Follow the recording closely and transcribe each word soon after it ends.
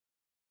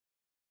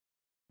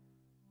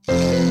On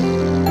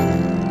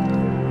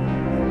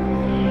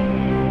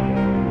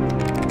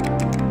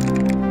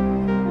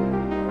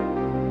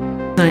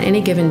any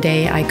given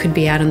day, I could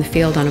be out in the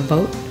field on a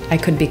boat. I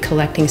could be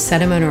collecting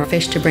sediment or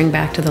fish to bring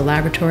back to the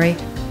laboratory.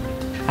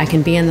 I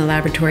can be in the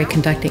laboratory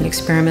conducting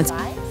experiments.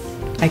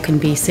 I can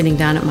be sitting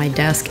down at my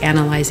desk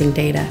analyzing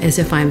data as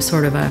if I'm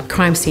sort of a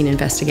crime scene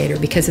investigator,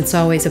 because it's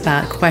always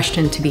about a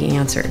question to be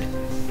answered.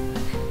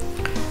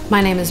 My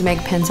name is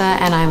Pinza,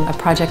 and I'm a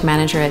project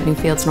manager at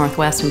Newfields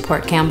Northwest in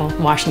Port Campbell,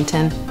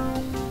 Washington.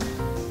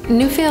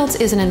 Newfields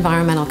is an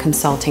environmental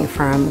consulting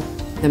firm.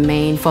 The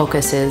main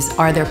focus is,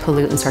 are there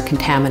pollutants or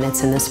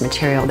contaminants in this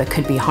material that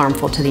could be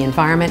harmful to the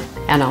environment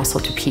and also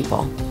to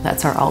people?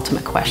 That's our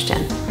ultimate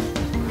question.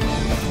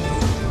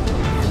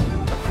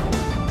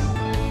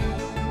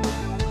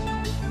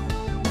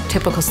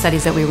 Typical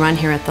studies that we run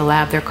here at the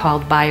lab, they're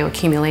called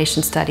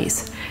bioaccumulation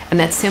studies. And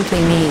that simply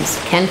means,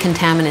 can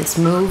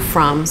contaminants move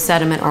from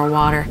sediment or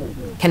water?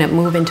 Can it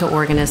move into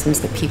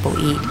organisms that people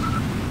eat?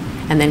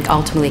 And then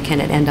ultimately, can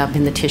it end up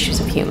in the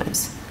tissues of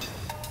humans?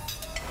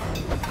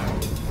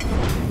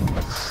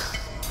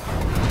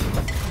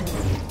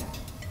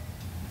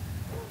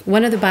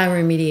 One of the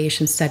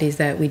bioremediation studies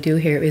that we do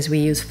here is we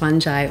use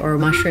fungi or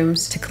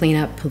mushrooms to clean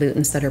up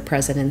pollutants that are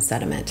present in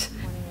sediment.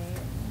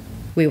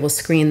 We will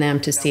screen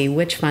them to see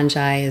which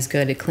fungi is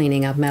good at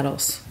cleaning up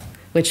metals,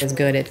 which is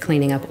good at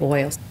cleaning up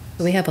oils.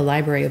 We have a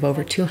library of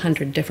over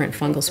 200 different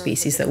fungal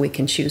species that we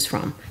can choose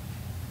from.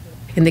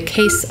 In the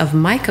case of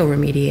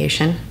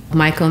mycoremediation,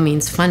 myco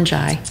means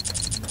fungi,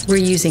 we're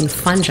using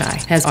fungi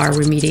as our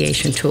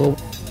remediation tool.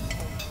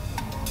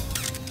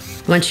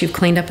 Once you've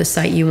cleaned up a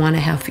site, you want to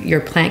have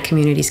your plant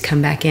communities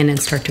come back in and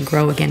start to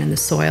grow again in the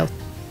soil.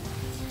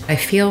 I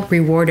feel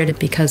rewarded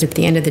because at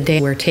the end of the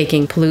day, we're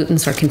taking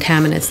pollutants or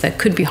contaminants that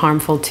could be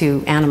harmful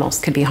to animals,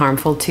 could be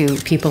harmful to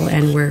people,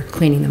 and we're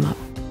cleaning them up.